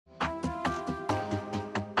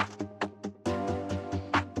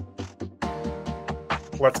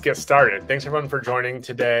let's get started. Thanks everyone for joining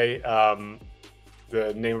today.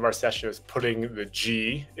 The name of our session is Putting the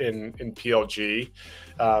G in PLG.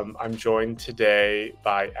 I'm joined today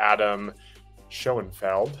by Adam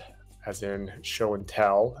Schoenfeld, as in show and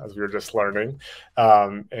tell, as we were just learning,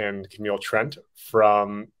 and Camille Trent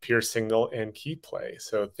from PeerSignal and KeyPlay.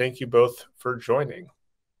 So thank you both for joining.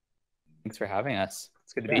 Thanks for having us.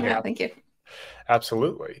 It's good to be here. Thank you.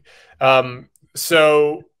 Absolutely.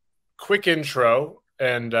 So quick intro,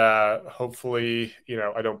 and hopefully,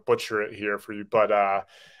 I don't butcher it here for you, but,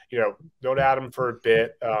 known Adam for a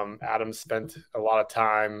bit. Adam spent a lot of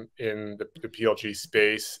time in the PLG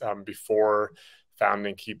space before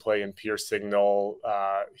founding KeyPlay and PeerSignal.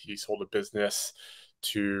 He sold a business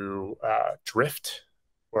to Drift,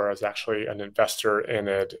 where I was actually an investor and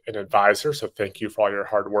an advisor. So thank you for all your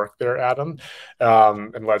hard work there, Adam,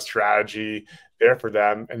 and led strategy there for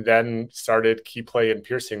them. And then started KeyPlay and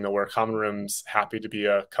PeerSignal, where Common Room's happy to be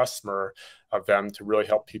a customer of them to really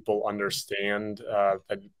help people understand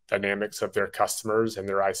the dynamics of their customers and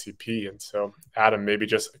their ICP. And so, Adam, maybe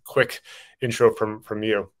just a quick intro from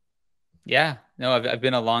you. Yeah, no, I've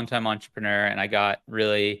been a longtime entrepreneur, and I got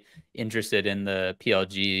really interested in the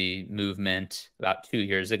PLG movement about 2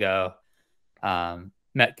 years ago.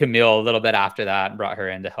 Met Camille a little bit after that and brought her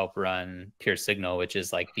in to help run PeerSignal, which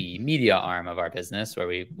is like the media arm of our business, where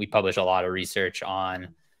we publish a lot of research on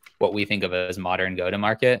what we think of as modern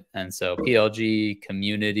go-to-market. And so PLG,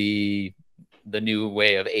 community, the new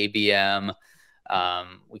way of ABM,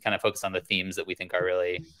 we kind of focus on the themes that we think are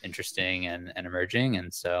really interesting and emerging.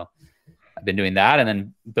 And so I've been doing that, and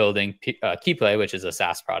then building KeyPlay, which is a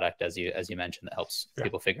SaaS product, as you mentioned, that helps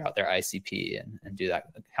people figure out their ICP and do that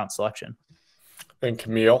account selection. And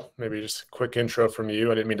Camille, maybe just a quick intro from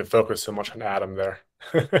you. I didn't mean to focus so much on Adam there.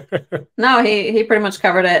 No, he pretty much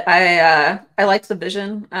covered it. I liked the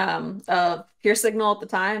vision of PeerSignal at the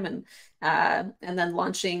time, and then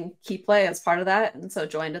launching KeyPlay as part of that, and so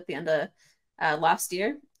joined at the end of last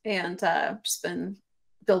year, and just been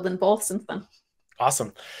building both since then.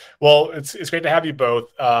 Awesome. Well, it's great to have you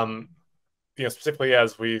both. Specifically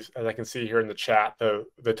as I can see here in the chat,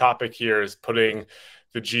 the topic here is putting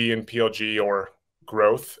the G in PLG, or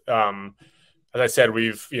growth. As I said,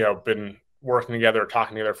 we've been working together,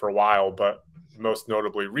 talking together for a while, but most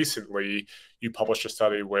notably recently, you published a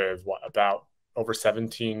study with about over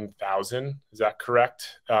 17,000. Is that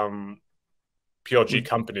correct? PLG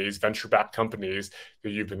companies, venture-backed companies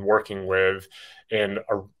that you've been working with, and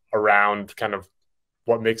around kind of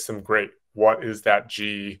what makes them great. What is that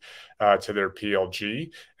G to their PLG?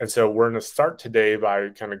 And so we're going to start today by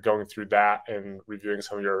kind of going through that and reviewing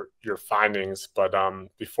some of your findings. But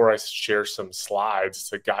before I share some slides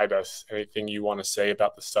to guide us, anything you want to say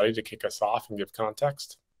about the study to kick us off and give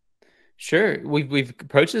context? Sure. We've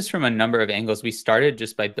approached this from a number of angles. We started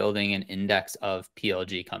just by building an index of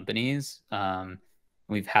PLG companies.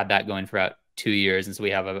 We've had that going for about 2 years. And so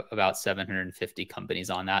we have about 750 companies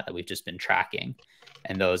on that we've just been tracking.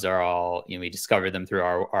 And those are all, we discover them through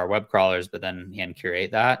our web crawlers, but then hand curate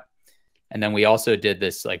that. And then we also did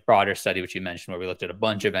this like broader study, which you mentioned, where we looked at a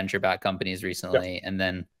bunch of venture-backed companies recently. Yep. And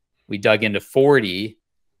then we dug into 40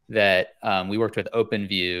 that we worked with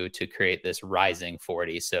OpenView to create this Rising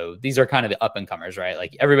 40. So these are kind of the up and comers, right?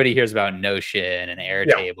 Like everybody hears about Notion and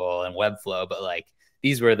Airtable and Webflow, but like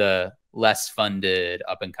these were the less funded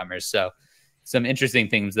up and comers. So some interesting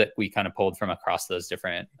things that we kind of pulled from across those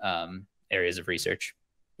different areas of research.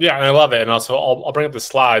 Yeah, and I love it. And also, I'll bring up the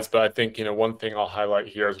slides, but I think one thing I'll highlight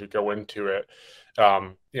here as we go into it,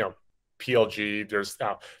 PLG. There's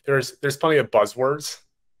plenty of buzzwords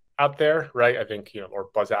out there, right? I think or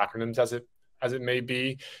buzz acronyms as it may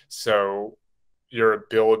be. So your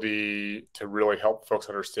ability to really help folks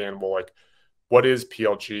understand, well, like, what is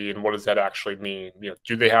PLG and what does that actually mean?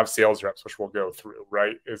 Do they have sales reps, which we'll go through,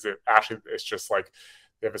 right? Is it actually, it's just like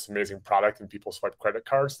they have this amazing product and people swipe credit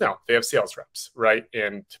cards? No, they have sales reps, right?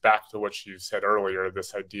 And back to what you said earlier,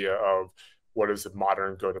 this idea of what is a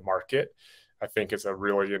modern go-to-market, I think is a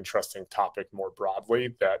really interesting topic more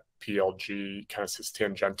broadly that PLG kind of is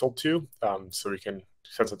tangential to. So we can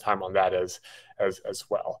spend some time on that as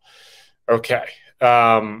well. Okay.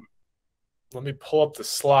 Let me pull up the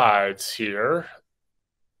slides here.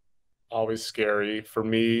 Always scary. For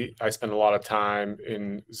me, I spend a lot of time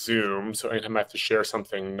in Zoom. So anytime I have to share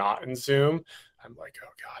something not in Zoom, I'm like,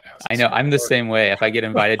 oh God. I know. I'm the same way. If I get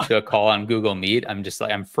invited to a call on Google Meet, I'm just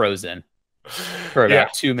like, I'm frozen for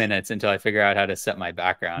about 2 minutes until I figure out how to set my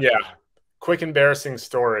background. Yeah. Quick embarrassing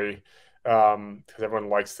story, because everyone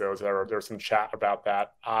likes those. There's some chat about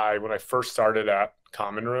that. When I first started at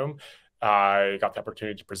Common Room, I got the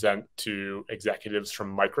opportunity to present to executives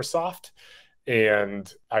from Microsoft.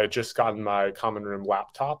 And I had just gotten my common room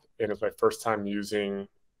laptop, and it was my first time using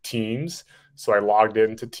Teams. So I logged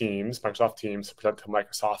into Teams, Microsoft Teams, to present to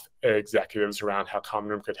Microsoft executives around how common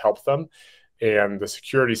room could help them. And the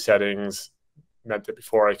security settings meant that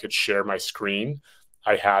before I could share my screen,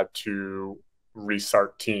 I had to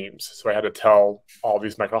restart Teams. So I had to tell all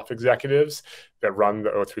these Microsoft executives that run the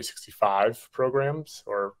O365 programs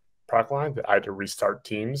or product line that I had to restart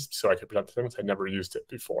Teams so I could present to them, because I never used it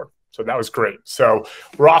before. So that was great. So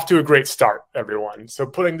we're off to a great start, everyone. So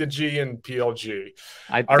putting the G in PLG.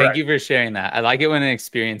 Thank you for sharing that. I like it when an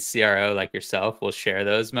experienced CRO like yourself will share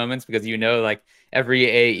those moments, because like every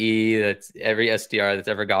AE every SDR that's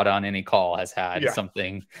ever got on any call has had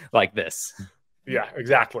something like this. Yeah,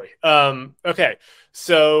 exactly. Okay,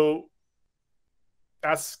 so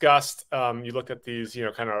that's discussed. You look at these,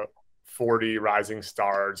 kind of 40 rising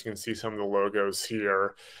stars. You can see some of the logos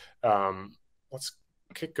here. Let's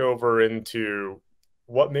kick over into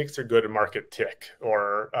what makes a go-to-market tick,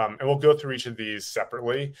 and we'll go through each of these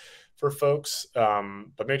separately for folks,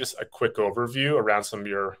 but maybe just a quick overview around some of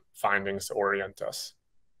your findings to orient us.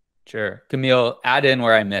 Sure. Camille, add in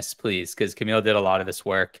where I missed, please, because Camille did a lot of this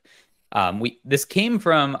work. This came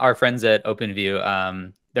from our friends at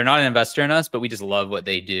OpenView. They're not an investor in us, but we just love what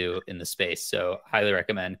they do in the space. So highly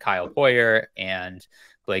recommend Kyle Poyer and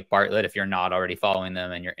Blake Bartlett if you're not already following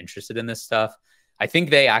them and you're interested in this stuff. I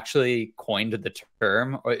think they actually coined the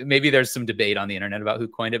term, or maybe there's some debate on the internet about who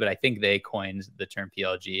coined it, but I think they coined the term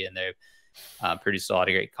PLG, and they've produced a lot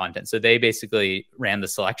of great content. So they basically ran the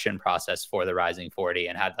selection process for the Rising 40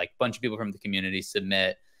 and had like a bunch of people from the community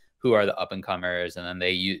submit who are the up and comers. And then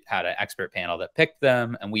they had an expert panel that picked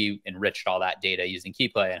them, and we enriched all that data using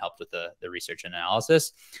KeyPlay and helped with the research and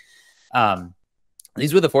analysis.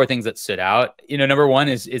 These were the 4 things that stood out. Number one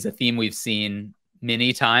is a theme we've seen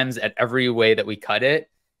many times at every way that we cut it.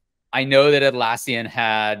 I know that Atlassian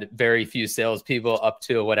had very few salespeople up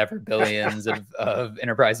to whatever billions of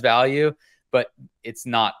enterprise value, but it's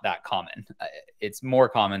not that common. It's more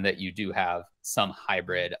common that you do have some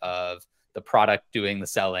hybrid of the product doing the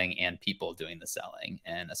selling and people doing the selling,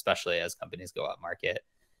 and especially as companies go up market.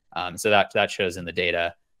 So that shows in the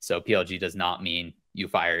data. So PLG does not mean you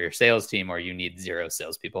fire your sales team or you need 0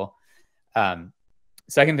 salespeople.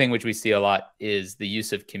 Second thing, which we see a lot, is the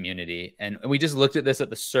use of community. And we just looked at this at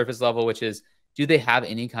the surface level, which is, do they have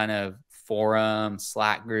any kind of forum,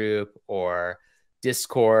 Slack group, or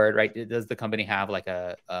Discord, right? Does the company have like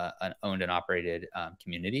an owned and operated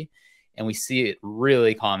community? And we see it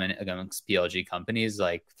really common amongst PLG companies,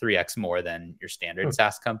 like 3x more than your standard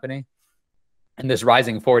SaaS company. And this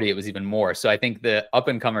Rising 40, it was even more. So I think the up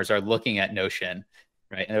and comers are looking at Notion,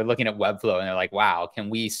 right? And they're looking at Webflow, and they're like, wow, can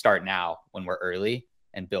we start now when we're early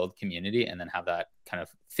and build community, and then have that kind of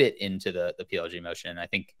fit into the PLG motion? And I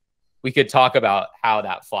think we could talk about how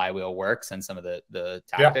that flywheel works and some of the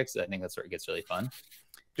tactics. I think that's where it gets really fun.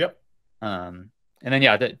 Yep. And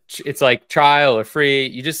then, it's like trial or free.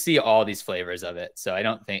 You just see all these flavors of it. So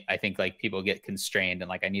I think like people get constrained and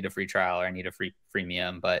like, I need a free trial or I need a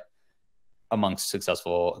freemium. But amongst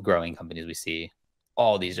successful growing companies, we see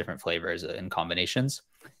all these different flavors and combinations.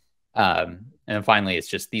 And then finally, it's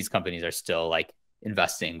just these companies are still like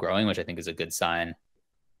investing and growing, which I think is a good sign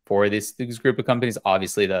for this group of companies.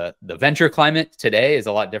 Obviously, the venture climate today is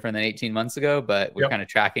a lot different than 18 months ago, but we're kind of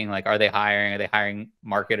tracking, like, are they hiring? Are they hiring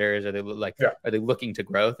marketers? Are they are they looking to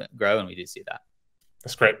grow? And we do see that.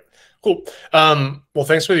 That's great. Cool. Well,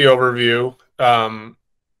 thanks for the overview.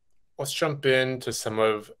 Let's jump into some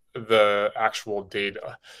of the actual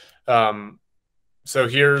data. So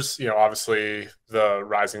here's, obviously the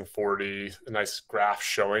Rising 40, a nice graph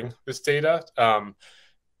showing this data.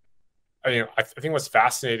 I think what's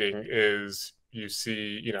fascinating is you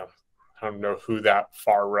see, I don't know who that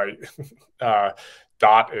far right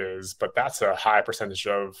dot is, but that's a high percentage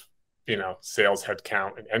of, sales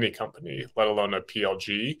headcount in any company, let alone a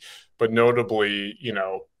PLG. But notably,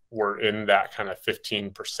 we're in that kind of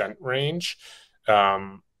 15% range.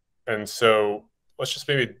 And so let's just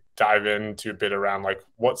maybe dive into a bit around like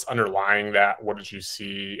what's underlying that. What did you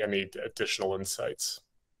see? Any additional insights?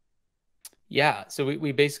 Yeah, so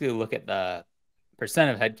we basically look at the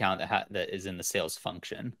percent of headcount that is in the sales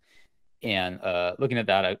function, and looking at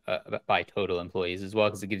that by total employees as well,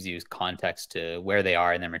 because it gives you context to where they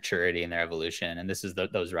are in their maturity and their evolution. And this is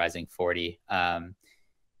those Rising 40. And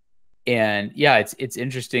yeah, it's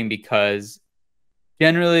interesting because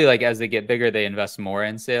generally, like as they get bigger, they invest more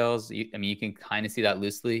in sales. You can kind of see that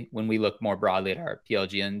loosely. When we look more broadly at our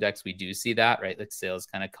PLG index, we do see that, right? Like sales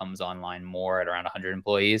kind of comes online more at around 100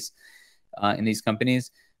 employees. In these companies.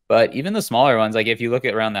 But even the smaller ones, like if you look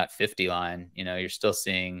at around that 50 line, you're still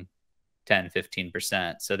seeing 10,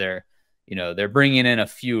 15%. So they're bringing in a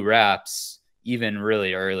few reps even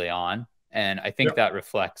really early on. And I think that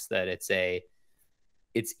reflects that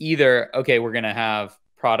it's either, okay, we're going to have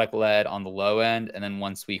product led on the low end, and then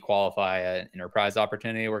once we qualify an enterprise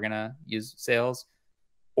opportunity, we're going to use sales,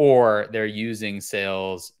 or they're using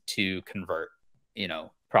sales to convert,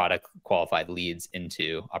 product qualified leads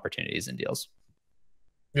into opportunities and deals.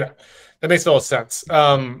 Yeah, that makes a lot of sense.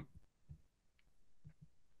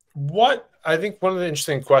 What I think one of the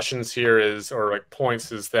interesting questions here is, or like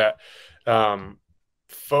points, is that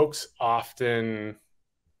folks often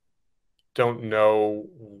don't know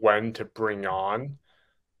when to bring on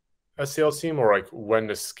a sales team or like when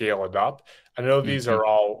to scale it up. I know these are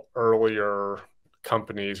all earlier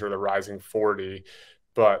companies or the Rising 40,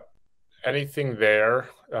 but anything there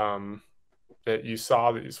that you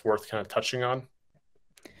saw that is worth kind of touching on?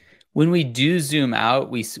 When we do zoom out,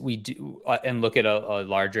 we do and look at a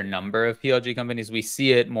larger number of PLG companies, we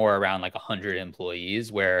see it more around like 100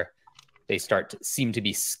 employees where they start to seem to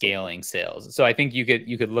be scaling sales. So I think you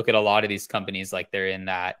could look at a lot of these companies like they're in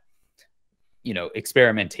that,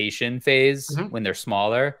 experimentation phase when they're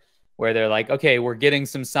smaller, where they're like, okay, we're getting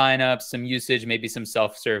some signups, some usage, maybe some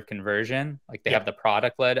self-serve conversion. Like they have the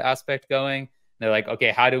product-led aspect going. They're like,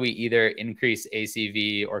 okay, how do we either increase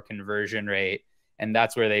ACV or conversion rate? And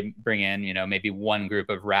that's where they bring in, maybe one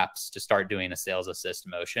group of reps to start doing a sales assist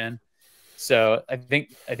motion. So I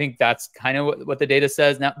think that's kind of what the data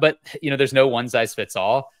says now. But there's no one size fits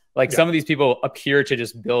all. Like some of these people appear to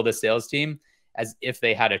just build a sales team as if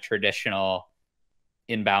they had a traditional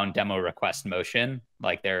inbound demo request motion.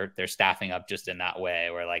 Like they're staffing up just in that way,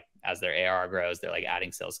 where like as their ARR grows, they're like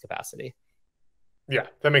adding sales capacity. Yeah,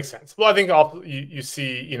 that makes sense. Well, I think you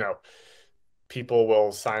see, people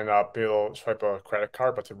will sign up, they'll swipe a credit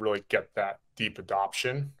card, but to really get that deep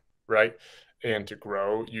adoption, right? And to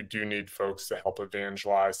grow, you do need folks to help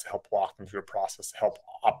evangelize, to help walk them through the process, to help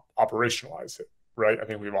operationalize it, right? I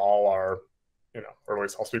think we've all are, or at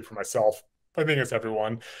least I'll speak for myself. I think it's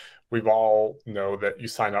everyone. We've all know that you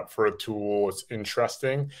sign up for a tool, it's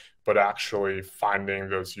interesting, but actually finding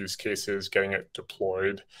those use cases, getting it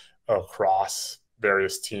deployed across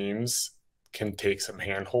various teams can take some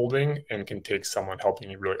hand holding and can take someone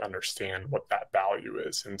helping you really understand what that value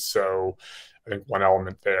is. And so I think one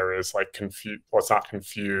element there is like let's not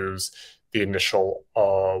confuse the initial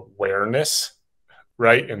awareness,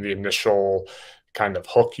 right? And the initial kind of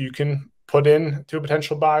hook you can put in to a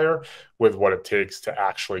potential buyer with what it takes to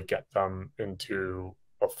actually get them into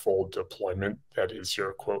a full deployment that is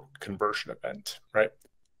your quote conversion event, right?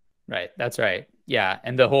 Right. That's right. Yeah.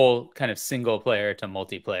 And the whole kind of single player to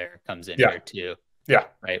multiplayer comes in here too. Yeah.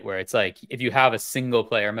 Right. Where it's like, if you have a single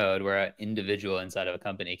player mode where an individual inside of a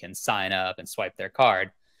company can sign up and swipe their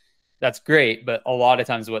card, that's great. But a lot of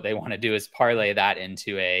times what they want to do is parlay that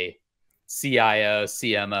into a CIO,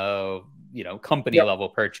 CMO, company level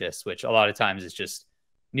purchase, which a lot of times is just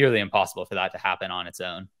nearly impossible for that to happen on its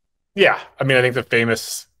own. Yeah. I mean, I think the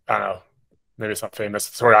famous, I don't know, maybe it's not famous,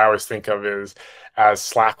 the story I always think of is as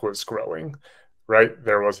Slack was growing, right?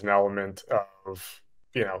 There was an element of,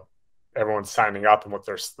 everyone signing up, and what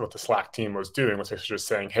the Slack team was doing was just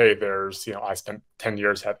saying, hey, there's, I spent 10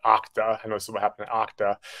 years at Okta. I know this is what happened at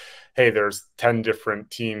Okta. Hey, there's 10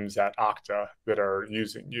 different teams at Okta that are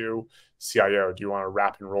using you. CIO, do you want to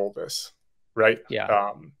wrap and roll this? Right?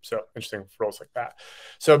 Yeah. So interesting roles like that.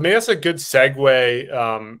 So maybe that's a good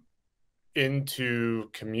segue into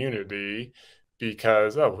community,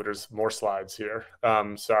 because there's more slides here.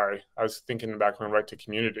 Sorry, I was thinking about going right to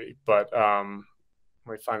community, but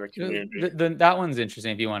let me find the community. That one's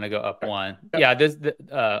interesting if you want to go up one. Yeah, this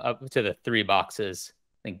up to the 3 boxes.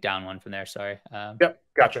 I think down one from there. Sorry.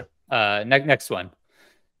 Gotcha. Next one.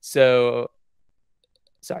 So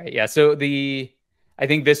sorry. Yeah. So I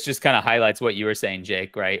think this just kind of highlights what you were saying,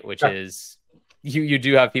 Jake, right? Which is you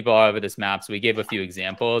do have people all over this map. So we gave a few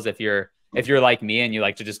examples. If you're like me and you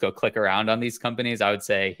like to just go click around on these companies, I would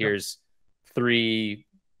say here's 3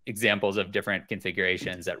 examples of different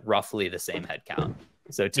configurations at roughly the same headcount.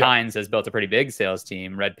 So Tynes has built a pretty big sales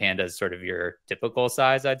team. Red Panda is sort of your typical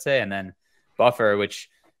size, I'd say. And then Buffer, which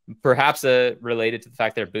perhaps related to the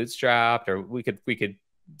fact they're bootstrapped, or we could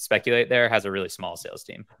speculate there, has a really small sales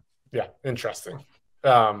team. Yeah, interesting.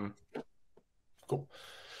 Cool.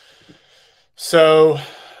 So,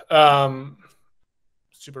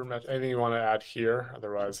 super much. Anything you want to add here?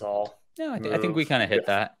 Otherwise, I think we kind of hit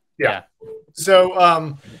that. Yeah.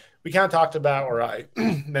 So, we kind of talked about, or I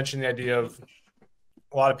mentioned the idea of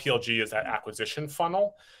a lot of PLG is that acquisition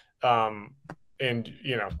funnel, and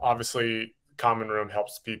obviously, Common Room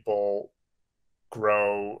helps people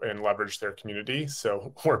grow and leverage their community.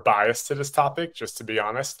 So we're biased to this topic, just to be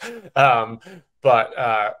honest.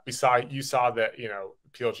 But you saw that,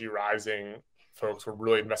 PLG Rising folks were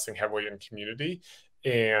really investing heavily in community,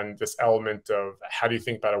 and this element of how do you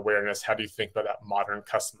think about awareness, how do you think about that modern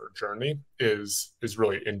customer journey is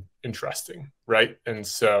really interesting, right? And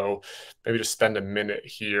so maybe just spend a minute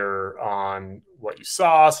here on what you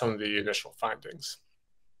saw, some of the initial findings.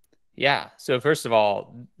 Yeah. So first of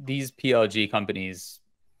all, these PLG companies,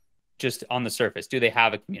 just on the surface, do they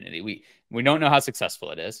have a community? We don't know how successful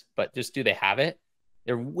it is, but just do they have it?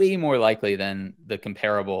 They're way more likely than the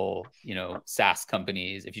comparable, SaaS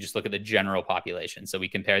companies. If you just look at the general population. So we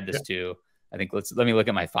compared this to, I think, let me look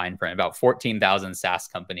at my fine print, about 14,000 SaaS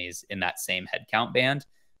companies in that same headcount band,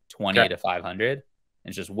 20 to 500. And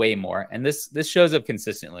it's just way more. And this shows up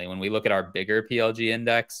consistently when we look at our bigger PLG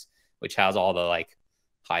index, which has all the like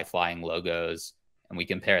high flying logos, and we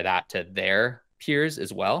compare that to their peers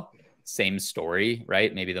as well. Same story,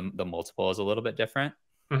 right? Maybe the multiple is a little bit different.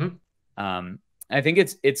 I think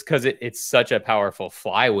it's because it's such a powerful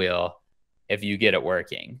flywheel if you get it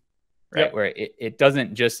working, right? Where it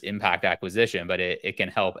doesn't just impact acquisition, but it can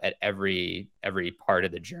help at every part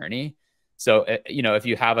of the journey. So, if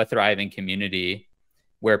you have a thriving community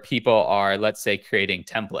where people are, let's say, creating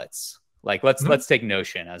templates, like let's take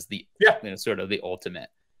Notion as the sort of the ultimate,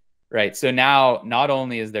 right? So now not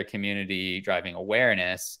only is their community driving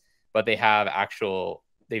awareness, but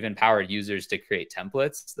they've empowered users to create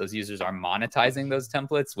templates. Those users are monetizing those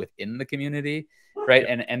templates within the community, right?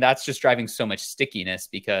 And that's just driving so much stickiness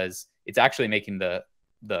because it's actually making the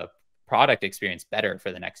product experience better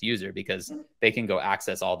for the next user because they can go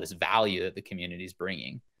access all this value that the community is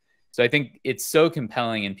bringing. So I think it's so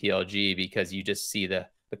compelling in PLG because you just see the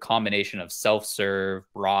combination of self-serve,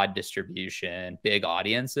 broad distribution, big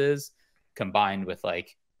audiences combined with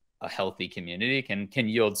like a healthy community can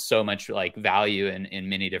yield so much like value in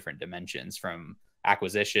many different dimensions, from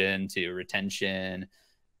acquisition to retention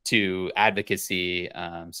to advocacy.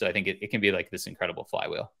 So I think it can be like this incredible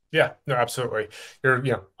flywheel. Yeah, no, absolutely.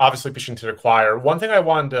 You're obviously pitching to the choir. One thing I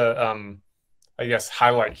wanted to I guess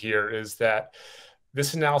highlight here is that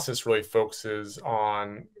this analysis really focuses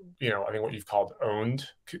on I think what you've called owned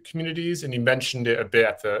communities, and you mentioned it a bit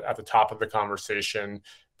at the top of the conversation.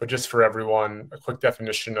 But just for everyone, a quick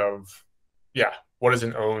definition of, what is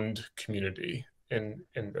an owned community in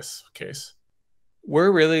this case?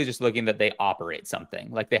 We're really just looking that they operate something.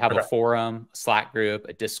 Like they have a forum, a Slack group,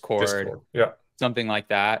 a Discord. Something like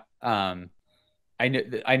that.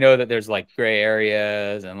 I know that there's like gray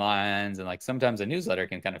areas and lines, and like sometimes a newsletter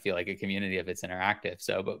can kind of feel like a community if it's interactive.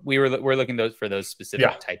 So, but we're looking for those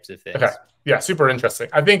specific types of things. Okay. Yeah, super interesting.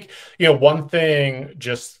 I think one thing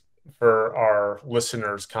just for our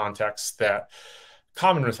listeners' context that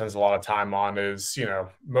Common spends a lot of time on is,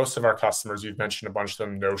 most of our customers, you've mentioned a bunch of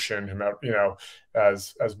them, Notion,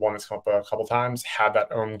 as one that's come up a couple of times, have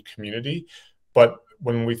that own community. But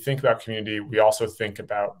when we think about community, we also think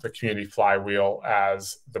about the community flywheel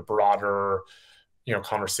as the broader,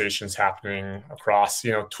 conversations happening across,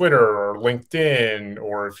 Twitter or LinkedIn,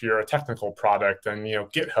 or if you're a technical product, then,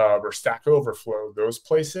 GitHub or Stack Overflow, those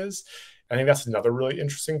places. I think that's another really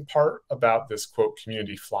interesting part about this quote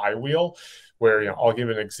community flywheel, where I'll give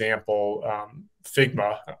an example.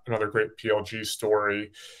 Figma, another great PLG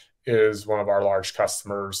story, is one of our large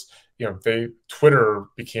customers. Twitter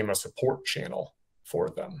became a support channel for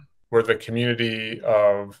them, where the community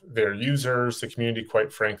of their users, the community,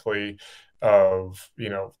 quite frankly, of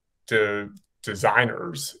the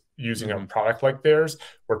designers using a product like theirs,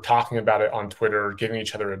 were talking about it on Twitter, giving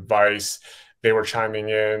each other advice. They were chiming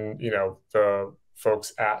in, the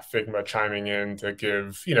folks at Figma chiming in to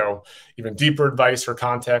give, even deeper advice or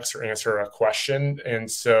context or answer a question. And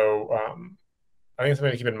so I think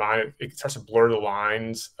something to keep in mind, it starts to blur the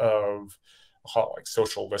lines of, I'll call it like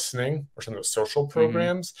social listening or some of those social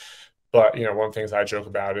programs. But, one of the things I joke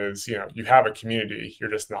about is, you have a community,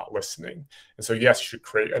 you're just not listening. And so, yes, you should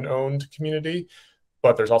create an owned community,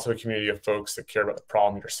 but there's also a community of folks that care about the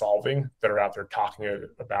problem you're solving that are out there talking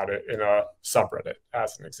about it in a subreddit,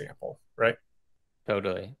 as an example, right?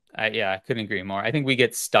 Totally. I couldn't agree more. I think we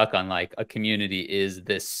get stuck on like a community is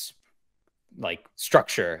this like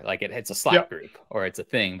structure, like it's a Slack group or it's a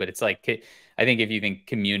thing, but it's like, I think if you think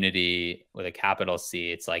community with a capital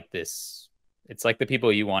C, it's like this, it's like the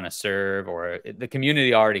people you want to serve, or the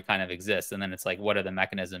community already kind of exists. And then it's like, what are the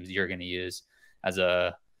mechanisms you're going to use as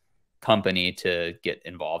a company to get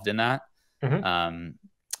involved in that?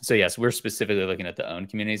 So yes, we're specifically looking at the own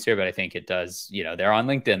communities here, but I think it does, they're on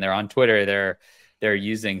LinkedIn, they're on Twitter, they're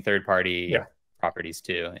using third-party properties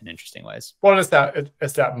too in interesting ways. Well, it's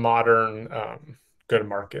that modern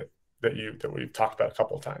go-to-market that we've talked about a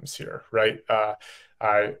couple of times here, right?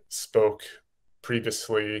 I spoke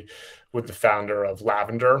previously with the founder of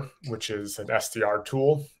Lavender, which is an SDR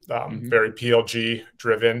tool, very PLG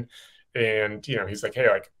driven. And, he's like, hey,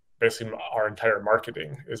 like basically our entire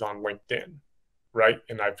marketing is on LinkedIn, right?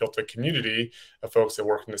 And I've built a community of folks that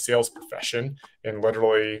work in the sales profession. And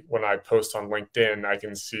literally when I post on LinkedIn, I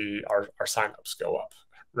can see our signups go up,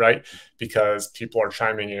 right? Because people are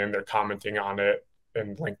chiming in, they're commenting on it,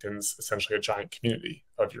 and LinkedIn's essentially a giant community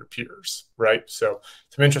of your peers, right? So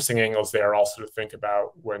some interesting angles there also to think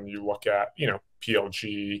about when you look at,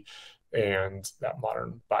 PLG and that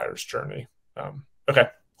modern buyer's journey. Okay,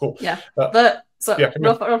 cool. Yeah.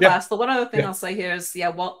 Real fast, the one other thing I'll say here is,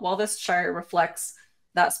 while this chart reflects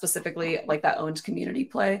that specifically like that owned community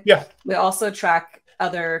play, we also track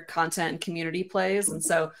other content and community plays. And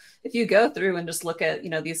so if you go through and just look at,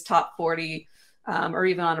 these top 40, or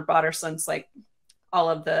even on a broader sense, like all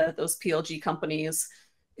of those PLG companies,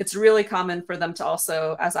 it's really common for them to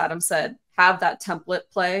also, as Adam said, have that template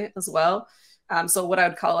play as well. So what I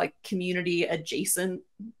would call like community adjacent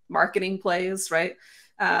marketing plays, right?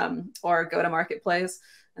 Or go-to-market plays.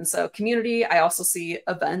 And so community, I also see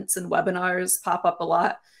events and webinars pop up a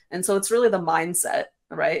lot. And so it's really the mindset,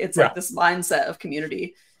 right? It's like this mindset of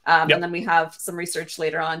community. And then we have some research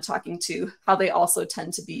later on talking to how they also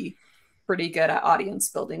tend to be pretty good at audience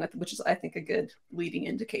building, which is, I think, a good leading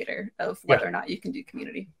indicator of whether or not you can do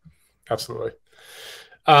community. Absolutely.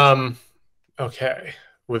 Okay.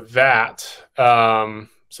 With that,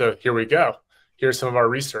 so here we go. Here's some of our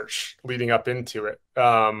research leading up into it.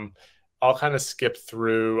 I'll kind of skip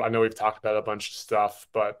through. I know we've talked about a bunch of stuff,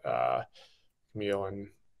 but Camille and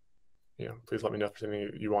please let me know if there's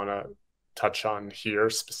anything you want to touch on here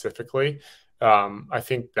specifically. I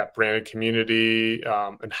think that branded community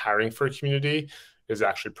and hiring for a community is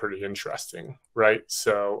actually pretty interesting, right?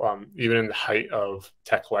 So even in the height of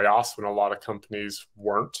tech layoffs, when a lot of companies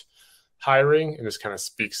weren't hiring, and this kind of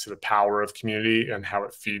speaks to the power of community and how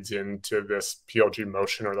it feeds into this PLG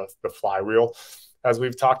motion or the flywheel, as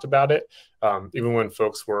we've talked about it. Even when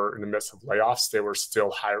folks were in the midst of layoffs, they were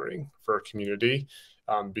still hiring for a community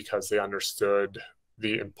because they understood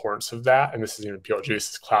the importance of that. And this is even PLG,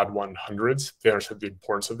 this is Cloud 100s. They understood the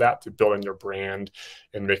importance of that to building their brand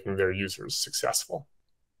and making their users successful.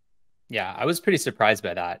 Yeah, I was pretty surprised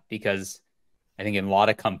by that because I think in a lot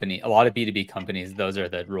of B2B companies, those are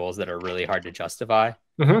the rules that are really hard to justify.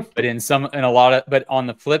 But on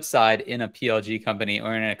the flip side, in a PLG company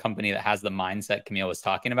or in a company that has the mindset Camille was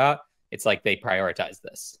talking about, it's like they prioritize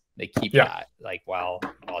this. They keep that like while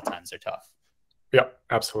times are tough. Yeah,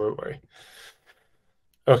 absolutely.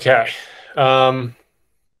 Okay. Kind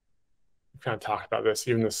of talked about this.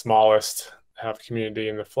 Even the smallest have community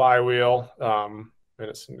in the flywheel, and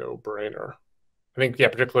it's a no-brainer. I think,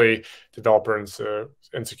 particularly developer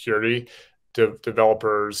and security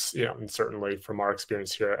developers, and certainly from our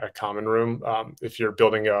experience here at Common Room, if you're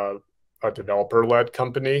building a developer-led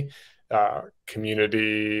company,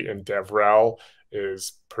 community and DevRel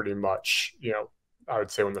is pretty much, I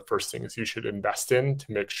would say one of the first things you should invest in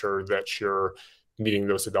to make sure that you're meeting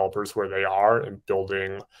those developers where they are and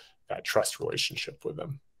building that trust relationship with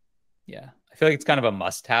them. Yeah, I feel like it's kind of a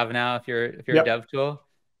must-have now if you're a dev tool.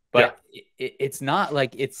 But it's not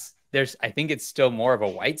like I think it's still more of a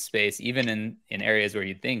white space, even in areas where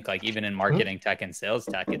you think like even in marketing tech and sales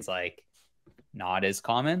tech, it's like not as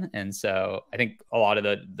common. And so I think a lot of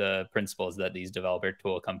the principles that these developer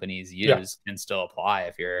tool companies use can still apply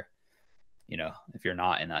if you're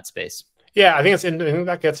not in that space. Yeah, I think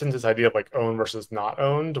that gets into this idea of like owned versus not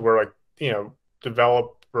owned, where like,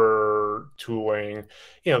 developer tooling,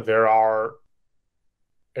 there are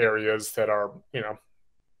areas that are,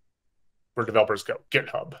 where developers go.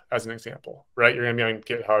 GitHub, as an example, right? You're going to be on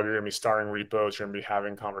GitHub, you're going to be starting repos, you're going to be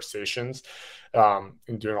having conversations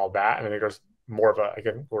and doing all that. And I think there's more of what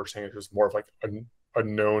we're saying is there's more of like a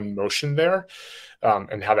known motion there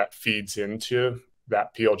and how that feeds into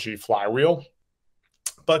that PLG flywheel.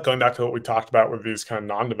 But going back to what we talked about with these kind of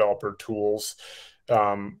non-developer tools,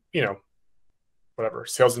 whatever,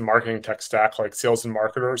 sales and marketing tech stack, like sales and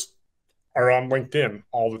marketers are on LinkedIn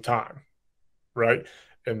all the time, right?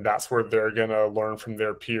 And that's where they're going to learn from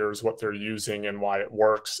their peers what they're using and why it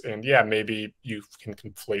works. And maybe you can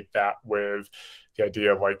conflate that with the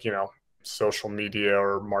idea of like, social media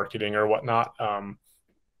or marketing or whatnot.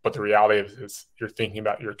 But the reality is you're thinking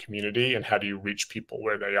about your community and how do you reach people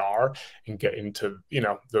where they are and get into,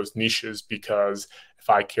 those niches. Because if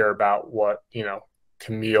I care about what,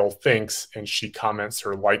 Camille thinks and she comments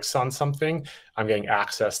or likes on something, I'm getting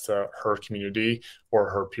access to her community or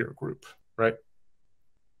her peer group, right?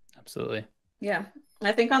 Absolutely. Yeah.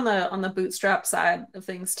 I think on the bootstrap side of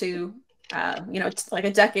things too, it's like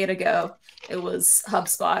a decade ago, it was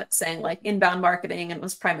HubSpot saying like inbound marketing, and it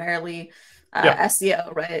was primarily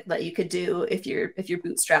SEO, right? That you could do if you're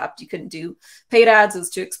bootstrapped. You couldn't do paid ads; it was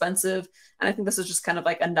too expensive. And I think this is just kind of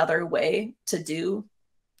like another way to do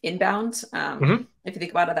inbound. If you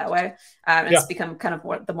think about it that way, it's become kind of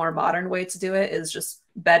what the more modern way to do it is just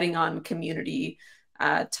betting on community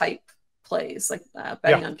type plays, like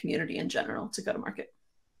betting on community in general to go to market.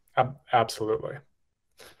 Absolutely.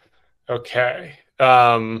 Okay.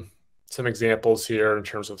 Some examples here in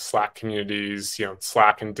terms of Slack communities,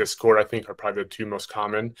 Slack and Discord, I think are probably the two most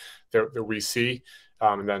common that we see.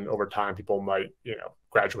 And then over time, people might,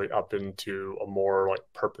 graduate up into a more like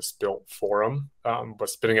purpose-built forum. But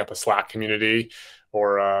spinning up a Slack community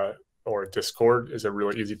or a Discord is a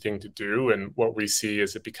really easy thing to do. And what we see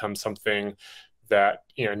is it becomes something that,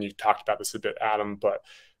 and you talked about this a bit, Adam, but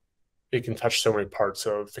it can touch so many parts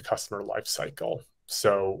of the customer life cycle.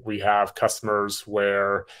 So we have customers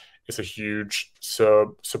where it's a huge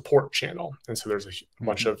support channel. And so there's a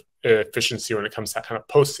bunch of efficiency when it comes to that kind of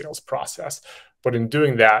post-sales process. But in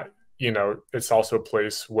doing that, it's also a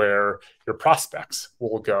place where your prospects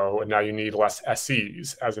will go. And now you need less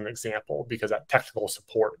SEs, as an example, because that technical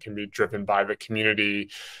support can be driven by the community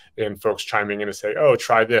and folks chiming in to say, oh,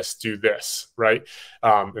 try this, do this, right?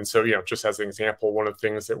 And so, just as an example, one of the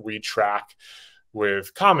things that we track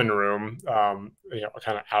with Common Room, kind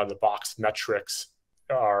of out of the box metrics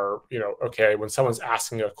are, okay, when someone's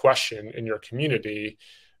asking a question in your community,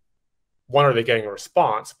 one, are they getting a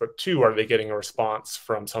response? But two, are they getting a response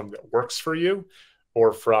from someone that works for you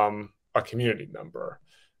or from a community member?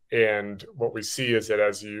 And what we see is that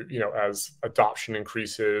as as adoption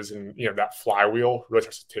increases and, that flywheel really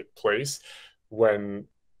starts to take place when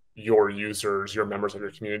your users, your members of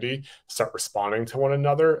your community start responding to one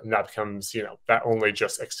another. And that becomes, that only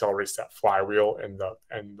just accelerates that flywheel and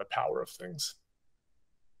the power of things.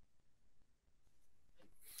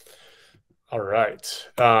 All right.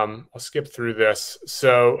 I'll skip through this.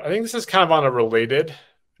 So I think this is kind of on a related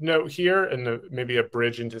note here and maybe a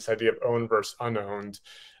bridge into this idea of owned versus unowned.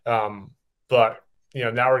 But,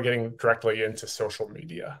 now we're getting directly into social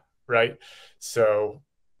media, right? So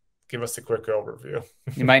give us a quick overview.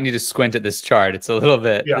 You might need to squint at this chart. It's a little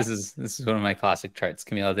bit, this is one of my classic charts.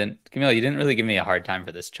 Camille, you didn't really give me a hard time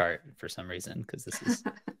for this chart for some reason, because this is,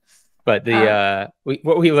 but we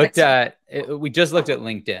just looked at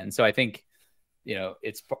LinkedIn. So I think,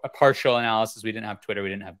 it's a partial analysis. We didn't have Twitter. We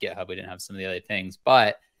didn't have GitHub. We didn't have some of the other things.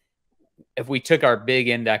 But if we took our big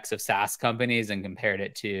index of SaaS companies and compared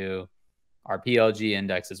it to our PLG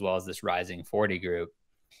index, as well as this Rising 40 group,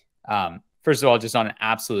 first of all, just on an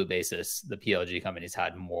absolute basis, the PLG companies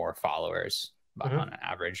had more followers on an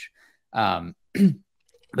average. But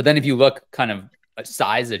then if you look kind of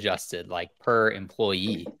size adjusted, like per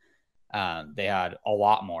employee, they had a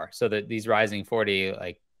lot more. So that these Rising 40,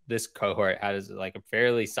 like, this cohort has like a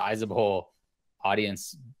fairly sizable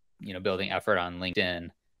audience, building effort on LinkedIn,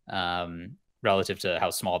 relative to how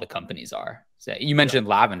small the companies are. So you mentioned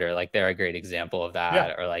Lavender, like they're a great example of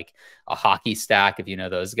that, or like a Hockey Stack, if you know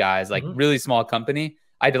those guys, like really small company.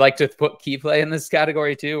 I'd like to put KeyPlay in this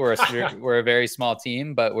category too. We're a very small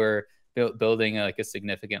team, but we're building like a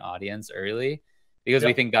significant audience early because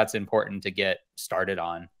we think that's important to get started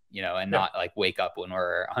on. And not like wake up when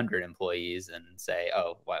we're 100 employees and say,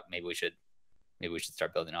 oh, what, maybe we should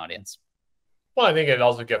start building an audience. Well, I think it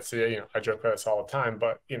also gets to, I joke about this all the time,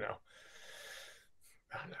 but, I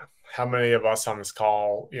don't know how many of us on this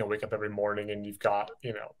call, wake up every morning and you've got,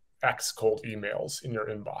 X cold emails in your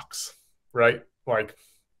inbox, right? Like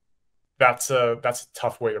that's a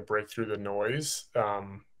tough way to break through the noise.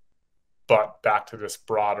 But back to this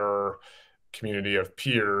broader community of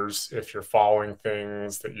peers, if you're following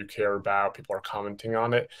things that you care about, people are commenting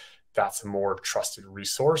on it, that's a more trusted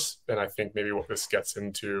resource. And I think maybe what this gets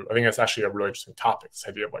into, I think that's actually a really interesting topic, this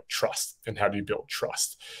idea of like trust and how do you build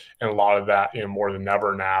trust. And a lot of that, more than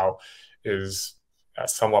ever now is at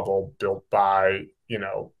some level built by,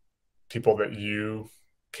 people that you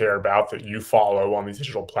care about, that you follow on these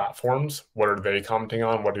digital platforms. What are they commenting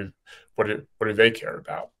on? What do they care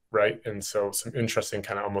about? Right. And so some interesting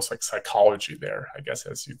kind of almost like psychology there, I guess,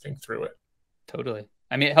 as you think through it. Totally.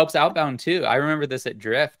 I mean, it helps outbound too. I remember this at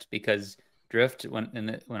Drift because Drift,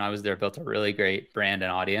 when I was there, built a really great brand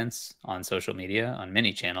and audience on social media, on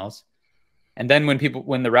many channels. And then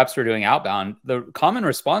when the reps were doing outbound, the common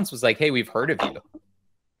response was like, hey, we've heard of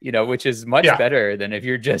you, which is much better than if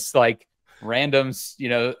you're just like random,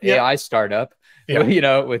 AI startup,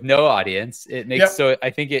 with no audience. It makes, so I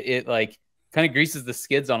think it like kind of greases the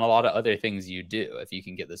skids on a lot of other things you do if you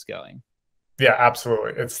can get this going. Yeah,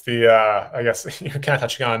 absolutely. It's the I guess you're kind of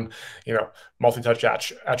touching on,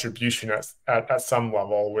 multi-touch attribution at some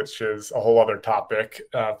level, which is a whole other topic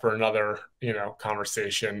for another,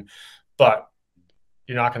 conversation. But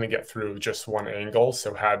you're not going to get through just one angle.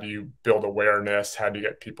 So how do you build awareness? How do you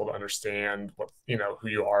get people to understand what, who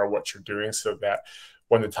you are, what you're doing, so that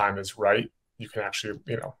when the time is right, you can actually,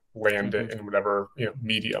 land it in whatever,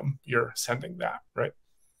 medium you're sending that, right?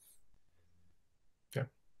 Yeah.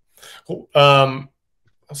 Cool. I'll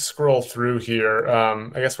scroll through here.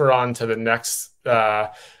 I guess we're on to the next,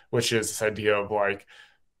 which is this idea of like,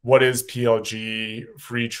 what is PLG,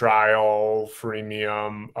 free trial,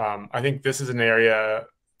 freemium? I think this is an area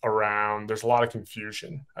there's a lot of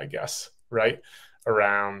confusion, I guess, right?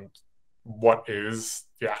 Around what is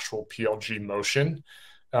the actual PLG motion.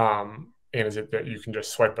 And is it that you can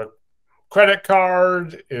just swipe a credit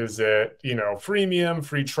card? Is it, freemium,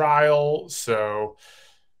 free trial? So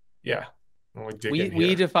yeah.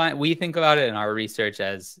 We think about it in our research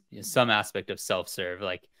as some aspect of self-serve,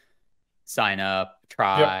 like sign up,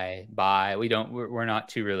 try, buy. We're not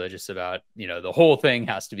too religious about, the whole thing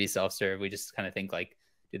has to be self-serve. We just kind of think like,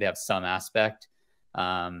 do they have some aspect?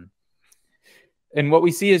 And what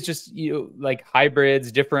we see is just, like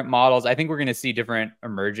hybrids, different models. I think we're going to see different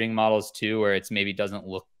emerging models too, where it's maybe doesn't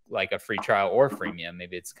look like a free trial or freemium.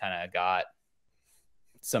 Maybe it's kind of got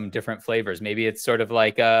some different flavors. Maybe it's sort of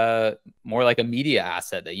like more like a media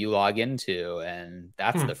asset that you log into, and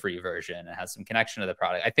that's the free version. It has some connection to the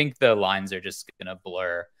product. I think the lines are just going to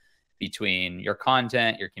blur between your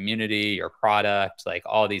content, your community, your product. Like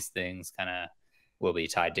all these things kind of will be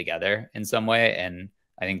tied together in some way. And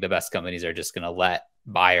I think the best companies are just going to let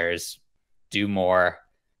buyers do more,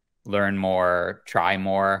 learn more, try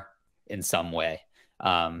more in some way.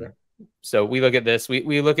 So we look at this,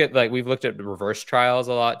 we look at, like, we've looked at reverse trials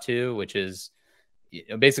a lot too, which is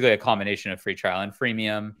basically a combination of free trial and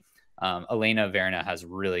freemium. Elena Verna has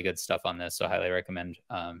really good stuff on this, so I highly recommend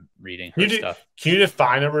reading her stuff. Can you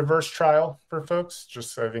define a reverse trial for folks?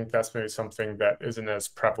 Just, I think that's maybe something that isn't as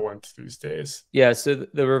prevalent these days. Yeah, so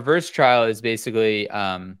the reverse trial is basically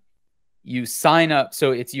you sign up.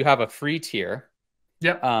 So you have a free tier.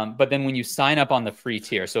 Yeah. But then when you sign up on the free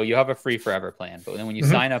tier, so you have a free forever plan, but then when you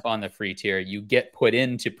sign up on the free tier, you get put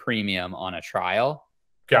into premium on a trial.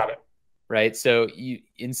 Got it. Right. So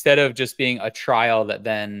instead of just being a trial that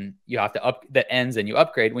then you have to that ends and you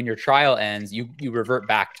upgrade, when your trial ends, you revert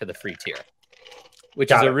back to the free tier, which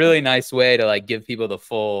is a really nice way to like give people the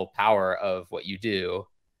full power of what you do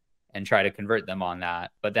and try to convert them on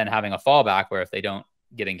that. But then having a fallback where if they don't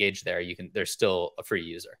get engaged there, they're still a free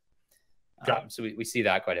user. So we see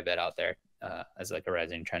that quite a bit out there as like a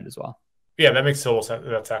rising trend as well. Yeah, that makes total sense.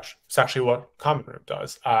 It's actually what Common Room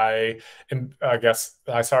does. I guess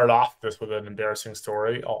I started off this with an embarrassing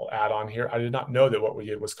story. I'll add on here. I did not know that what we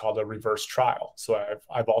did was called a reverse trial. So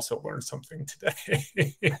I've also learned something today.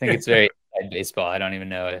 I think it's very baseball. I don't even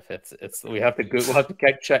know if it's we'll have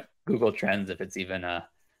to check Google Trends if it's even a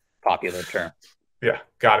popular term. Yeah,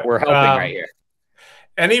 got it. We're helping right here.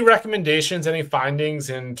 Any recommendations, any findings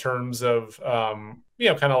in terms of, kind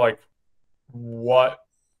of like what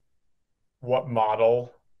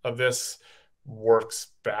model of this works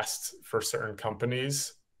best for certain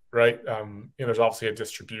companies, right? There's obviously a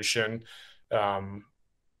distribution, but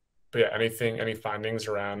yeah, any findings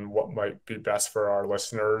around what might be best for our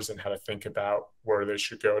listeners and how to think about where they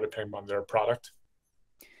should go depending on their product?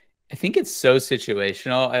 I think it's so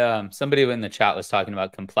situational. Somebody in the chat was talking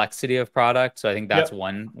about complexity of product. So I think that's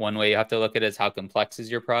one way you have to look at it, is how complex is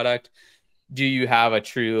your product. Do you have a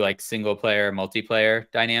true like single player, multiplayer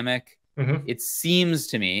dynamic? It seems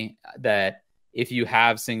to me that if you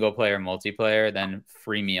have single player, multiplayer, then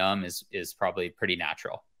freemium is probably pretty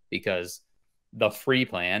natural, because the free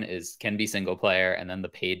plan can be single player and then the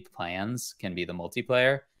paid plans can be the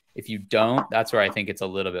multiplayer. If you don't, that's where I think it's a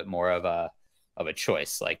little bit more of a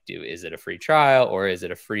choice. Like, is it a free trial, or is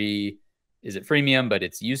it freemium, but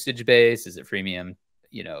it's usage based? Is it freemium?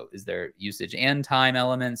 Is there usage and time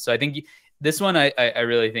elements? So I think this one, I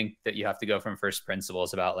really think that you have to go from first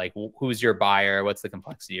principles about like, who's your buyer? What's the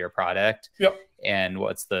complexity of your product? And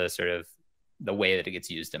what's the sort of the way that it gets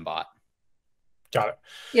used and bought? Got it.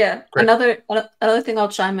 Yeah. Great. Another thing I'll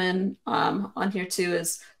chime in on here too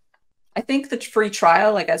is, I think the free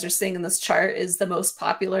trial, like as you're seeing in this chart, is the most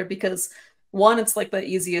popular because, one, it's like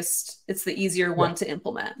it's the easier one to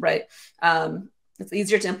implement, right? It's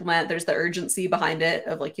easier to implement. There's the urgency behind it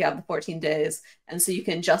of like, you have the 14 days. And so you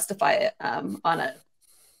can justify it on a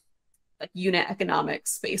like unit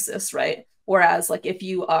economics basis, right? Whereas like if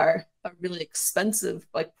you are a really expensive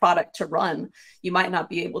like product to run, you might not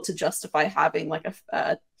be able to justify having like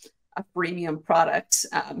a a freemium product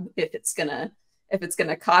if it's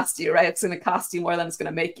gonna cost you, right? It's gonna cost you more than it's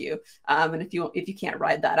gonna make you. And if you can't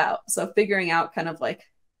ride that out. So figuring out kind of like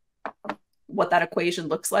what that equation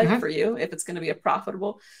looks like for you, if it's gonna be a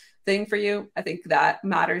profitable thing for you, I think that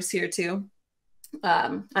matters here too.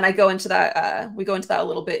 And I go into that, we go into that a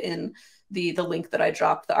little bit in the link that I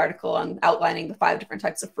dropped, the article on outlining the 5 different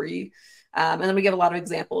types of free. And then we give a lot of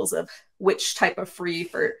examples of which type of free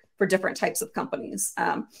for different types of companies.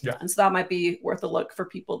 And so that might be worth a look for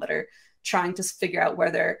people that are trying to figure out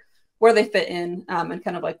where they fit in and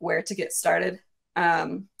kind of like where to get started.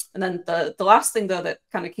 And then the last thing though that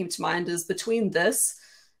kind of came to mind is between this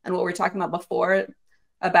and what we were talking about before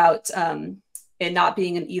about it not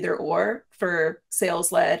being an either or for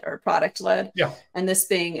sales led or product led. And this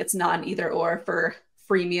being, it's not an either or for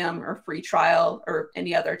freemium or free trial or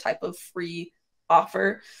any other type of free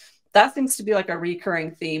offer. That seems to be like a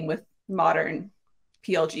recurring theme with modern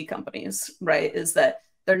PLG companies, right? Is that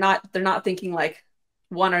they're not thinking like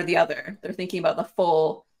one or the other. They're thinking about the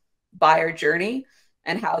full buyer journey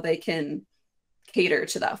and how they can cater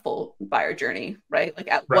to that full buyer journey, right?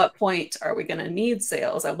 Like at what point are we going to need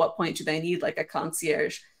sales? At what point do they need like a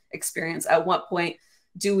concierge experience? At what point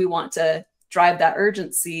do we want to drive that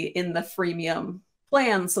urgency in the freemium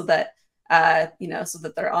plan so that, so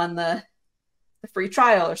that they're on the free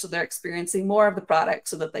trial or so they're experiencing more of the product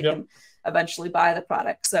so that they can eventually buy the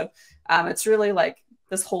product. So it's really like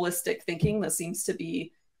this holistic thinking that seems to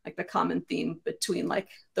be like the common theme between like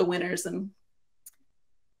the winners and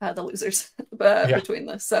the losers between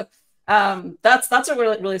this. So that's what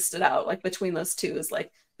really stood out, like between those two is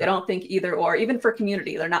like, they don't think either or. Even for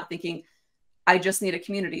community, they're not thinking, I just need a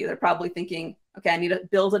community. They're probably thinking, okay, I need to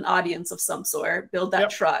build an audience of some sort, build that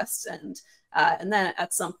trust. And then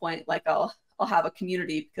at some point, like I'll have a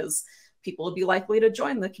community because people will be likely to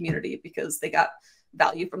join the community because they got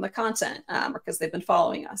value from the content or because they've been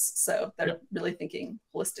following us. So they're really thinking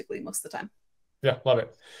holistically most of the time. Yeah, love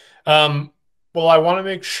it. Well, I want to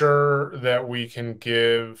make sure that we can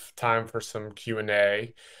give time for some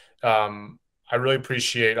Q&A. I really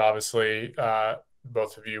appreciate, obviously,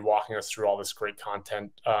 both of you walking us through all this great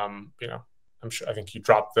content. I'm sure, I think you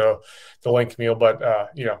dropped the link, Neil,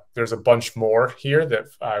 but there's a bunch more here that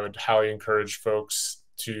I would highly encourage folks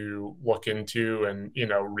to look into and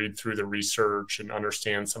read through the research and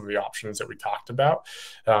understand some of the options that we talked about.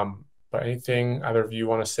 But anything either of you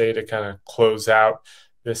want to say to kind of close out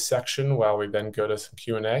this section while we then go to some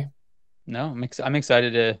Q&A? No, I'm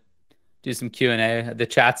excited to do some Q&A. The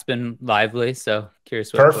chat's been lively, so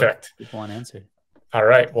curious what people want answered. All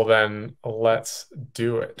right, well then let's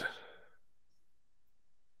do it.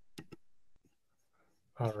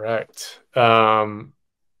 All right.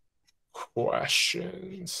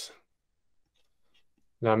 Questions.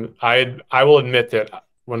 Now, I will admit that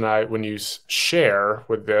when you share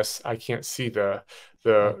with this, I can't see the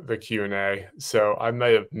Q&A, so I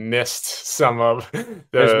may have missed some of the.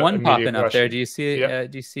 There's one popping up there. Do you see? Do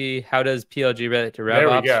you see how does PLG relate to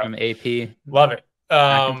RevOps from AP? Love it.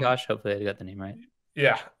 Macintosh. Hopefully, I got the name right.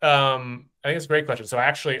 Yeah, I think it's a great question. So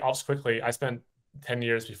actually, I'll just quickly. I spent 10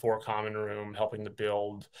 years before Common Room helping to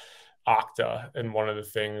build Okta, and one of the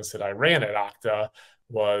things that I ran at Okta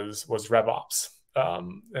was RevOps.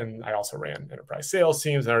 And I also ran enterprise sales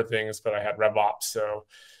teams and other things, but I had RevOps. So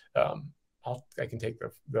I can take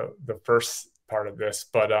the first part of this,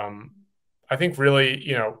 but I think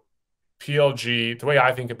really, PLG, the way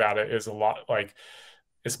I think about it is a lot like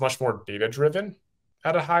it's much more data driven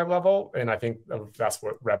at a high level. And I think that's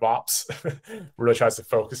what RevOps really tries to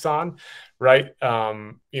focus on, right?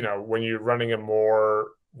 When you're running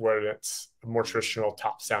where it's a more traditional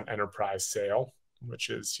top-down enterprise sale, which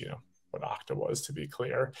is, what Okta was, to be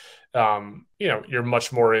clear, you're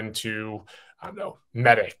much more into, I don't know,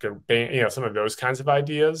 Medic or some of those kinds of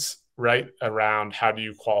ideas, right? Around how do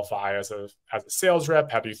you qualify as a sales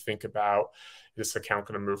rep? How do you think about this account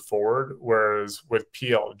going to move forward? Whereas with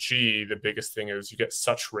PLG, the biggest thing is you get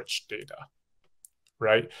such rich data,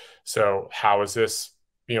 right? So how is this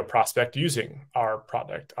prospect using our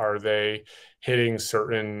product? Are they hitting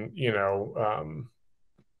certain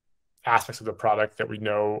aspects of the product that we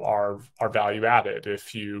know are value added?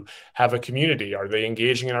 If you have a community, are they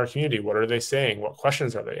engaging in our community? What are they saying? What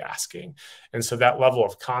questions are they asking? And so that level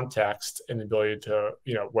of context and the ability to,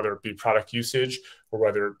 whether it be product usage or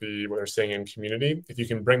whether it be what they're saying in community, if you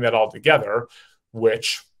can bring that all together,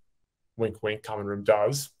 which wink, wink, Common Room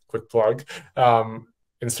does, quick plug, and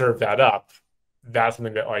serve that up, that's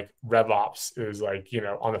something that like RevOps is like,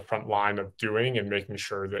 on the front line of doing and making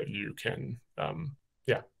sure that you can,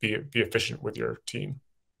 be efficient with your team.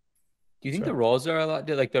 Do you think the roles are a lot,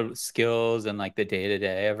 like the skills and like the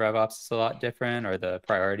day-to-day of RevOps is a lot different, or the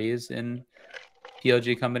priorities in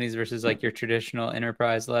PLG companies versus like your traditional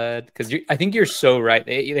enterprise led? Because I think you're so right.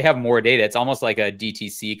 They have more data. It's almost like a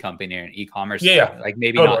DTC company or an e-commerce company. Like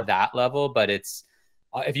maybe totally. not that level, but it's,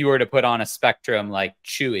 if you were to put on a spectrum like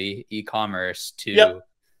Chewy e-commerce to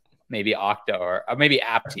maybe Okta or maybe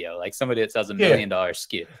Aptio, like somebody that sells $1 million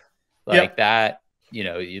SKU, like that, you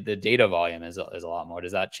know, the data volume is a lot more.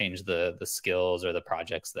 Does that change the skills or the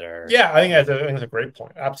projects that are? Yeah, I think that's a great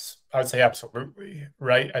point. I would say absolutely,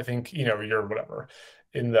 right? I think, you know, you're whatever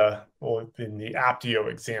in the Aptio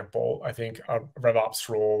example, I think a RevOps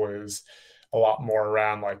role is a lot more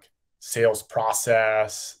around like sales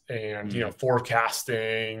process and, you know,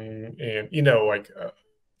 forecasting and, you know, like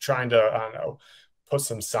trying to, I don't know, put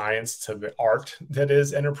some science to the art that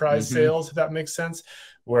is enterprise sales, if that makes sense.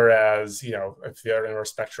 Whereas, you know, if the other end of our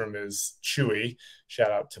spectrum is Chewy,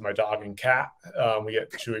 shout out to my dog and cat. We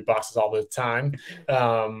get Chewy boxes all the time.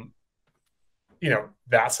 You know,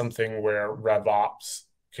 that's something where RevOps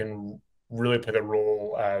can really play the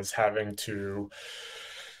role as having to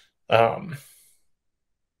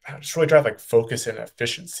just really drive like focus and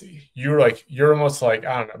efficiency. You're almost like,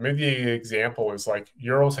 I don't know, maybe the example is like,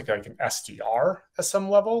 you're almost like an SDR at some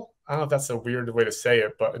level. I don't know if that's a weird way to say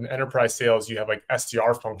it, but in enterprise sales, you have like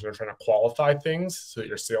SDR functions trying to qualify things so that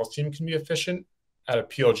your sales team can be efficient. At a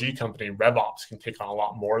PLG company, RevOps can take on a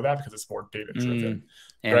lot more of that because it's more data driven.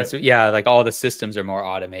 And right? so, yeah, like all the systems are more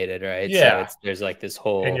automated, right? Yeah. So there's like this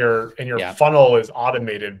whole, and your funnel is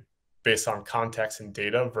automated based on context and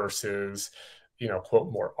data versus, you know,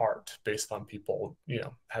 quote, more art based on people, you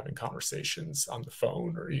know, having conversations on the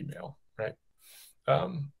phone or email, right?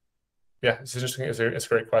 Yeah, it's interesting. It's a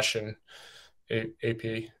great question,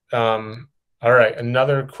 AP. All right,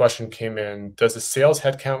 another question came in. Does the sales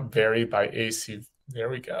headcount vary by ACV? There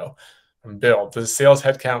we go. From Bill. Does the sales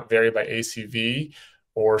headcount vary by ACV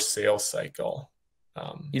or sales cycle?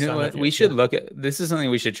 You know what? We should look at, this is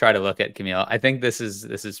something we should try to look at, Camille. I think this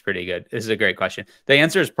is pretty good. This is a great question. The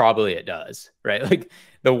answer is probably it does, right? Like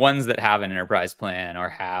the ones that have an enterprise plan or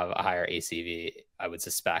have a higher ACV, I would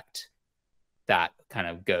suspect that kind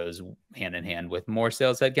of goes hand in hand with more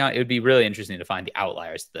sales headcount. It would be really interesting to find the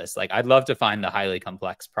outliers to this. Like I'd love to find the highly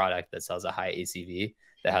complex product that sells a high ACV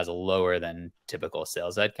that has a lower than typical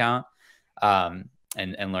sales headcount,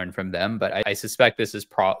 and learn from them. But I suspect this is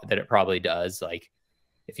that it probably does. Like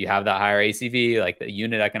if you have that higher ACV, like the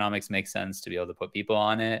unit economics makes sense to be able to put people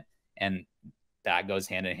on it. And that goes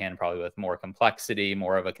hand in hand probably with more complexity,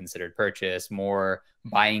 more of a considered purchase, more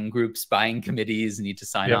buying groups, buying committees need to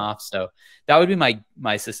sign off. So that would be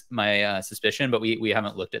my suspicion, but we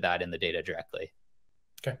haven't looked at that in the data directly.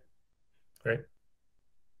 Okay, great.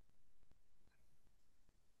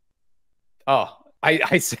 Oh,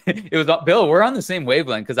 it was Bill. We're on the same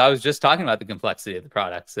wavelength because I was just talking about the complexity of the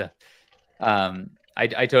product. So,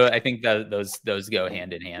 I think that those go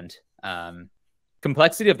hand in hand.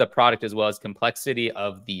 Complexity of the product as well as complexity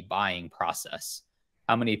of the buying process.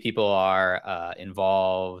 How many people are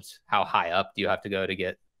involved? How high up do you have to go to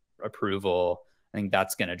get approval? I think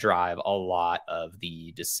that's going to drive a lot of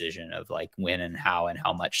the decision of like when and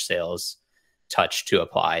how much sales touch to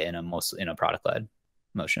apply in a product-led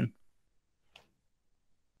motion.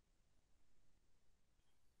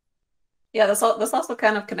 Yeah, this also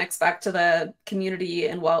kind of connects back to the community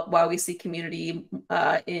and why we see community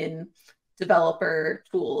in developer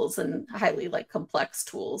tools and highly like complex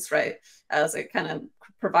tools, right? As it kind of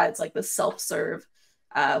provides like the self-serve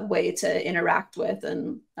way to interact with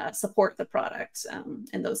and support the product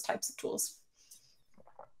in those types of tools.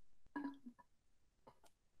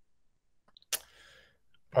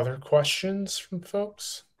 Other questions from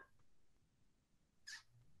folks?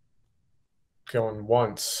 Going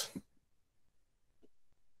once.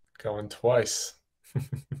 Going twice.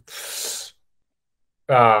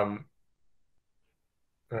 All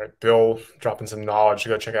right, Bill dropping some knowledge.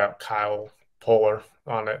 Go check out Kyle Polar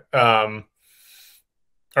on it. All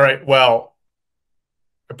right, well,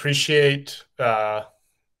 appreciate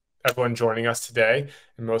everyone joining us today,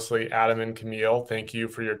 and mostly Adam and Camille. Thank you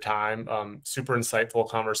for your time. Super insightful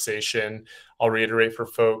conversation. I'll reiterate for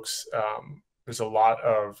folks, there's a lot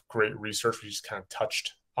of great research. We just kind of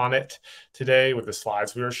touched on it today with the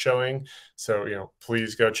slides we were showing. So, you know,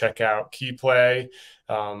 please go check out KeyPlay,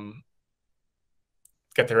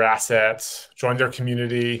 get their assets, join their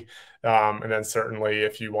community. And then certainly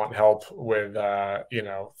if you want help with, you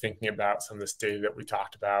know, thinking about some of this data that we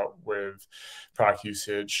talked about with product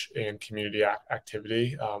usage and community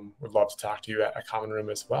activity, would love to talk to you at Common Room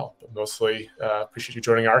as well. But mostly appreciate you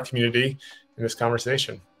joining our community in this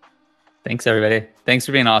conversation. Thanks, everybody. Thanks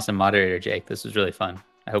for being an awesome moderator, Jake. This was really fun.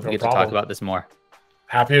 I hope we get to talk about this more.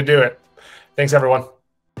 Happy to do it. Thanks, everyone.